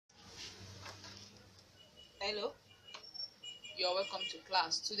Hello, you're welcome to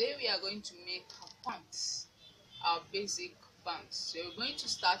class. Today we are going to make our pants, our basic pants. So we're going to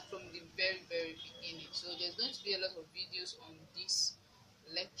start from the very beginning. So there's going to be a lot of videos on this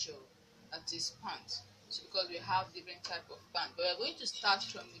lecture, that is pants. So because we have different type of pants, but we're going to start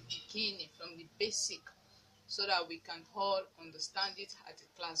from the beginning, from the basic, so that we can all understand it as the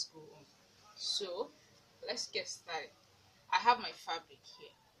class go on. So let's get started. I have my fabric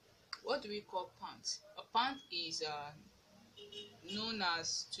here. What do we call pants? A pant is known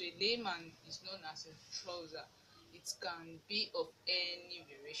as, to a layman, is known as a trouser. It can be of any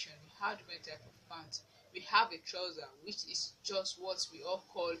variation. We have different type of pants. We have a trouser, which is just what we all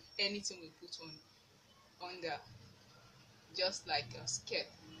call anything we put on under, just like a skirt.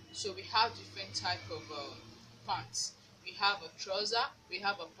 So we have different type of pants. We have a trouser, we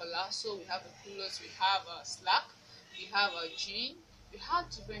have a palazzo, we have a culotte, we have a slack, we have a jean. We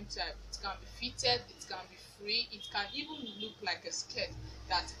have different type. It can be fitted, it can be free, it can even look like a skirt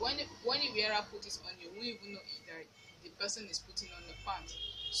that when the wearer put it on, you won't even know that the person is putting on the pants.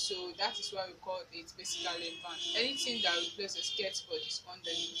 So that is why we call it basically a pant. Anything that replaces a skirt bodies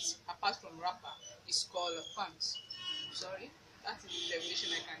underneath, apart from wrapper, is called a pant. Sorry, that is the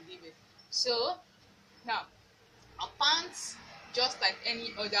definition I can give it. So now, a pants, just like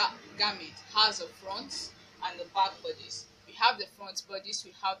any other garment, has a front and the back bodies. We have the front bodies,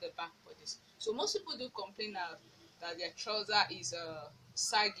 we have the back bodies. So most people do complain that their trouser is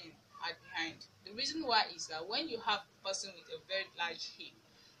sagging at behind. The reason why is that when you have a person with a very large hip,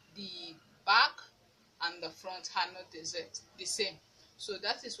 the back and the front are not the same. So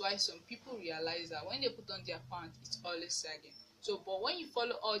that is why some people realize that when they put on their pants, it's always sagging. So, but when you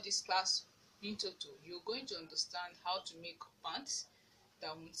follow all this class in total, you're going to understand how to make pants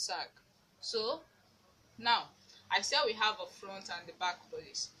that won't sag. So now, I said we have a front and the back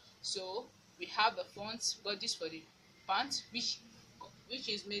bodies. So we have the front bodies for the pants, which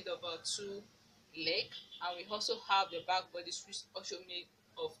is made of two legs, and we also have the back bodies, which is also made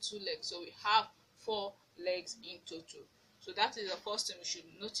of two legs. So we have 4 legs in total. So that is the first thing we should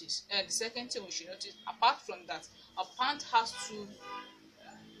notice. And the second thing we should notice, apart from that, a pant has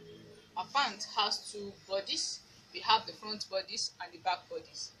two bodies. We have the front bodies and the back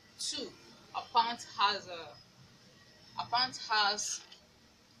bodies. 2, a pant has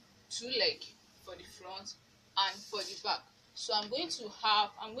 2 legs for the front and for the back. So I'm going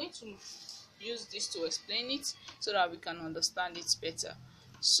to use this to explain it so that we can understand it better.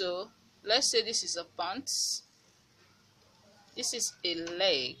 So let's say this is a pant. This is a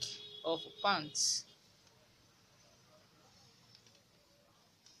leg of a pant.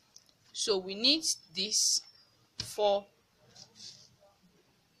 So we need this for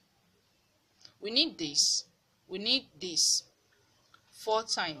we need this 4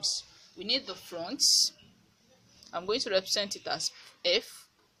 times. We need the front. I'm going to represent it as F.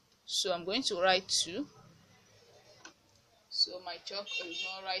 So I'm going to write 2. So my chalk is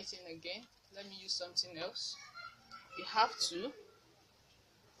not writing again. Let me use something else. We have 2.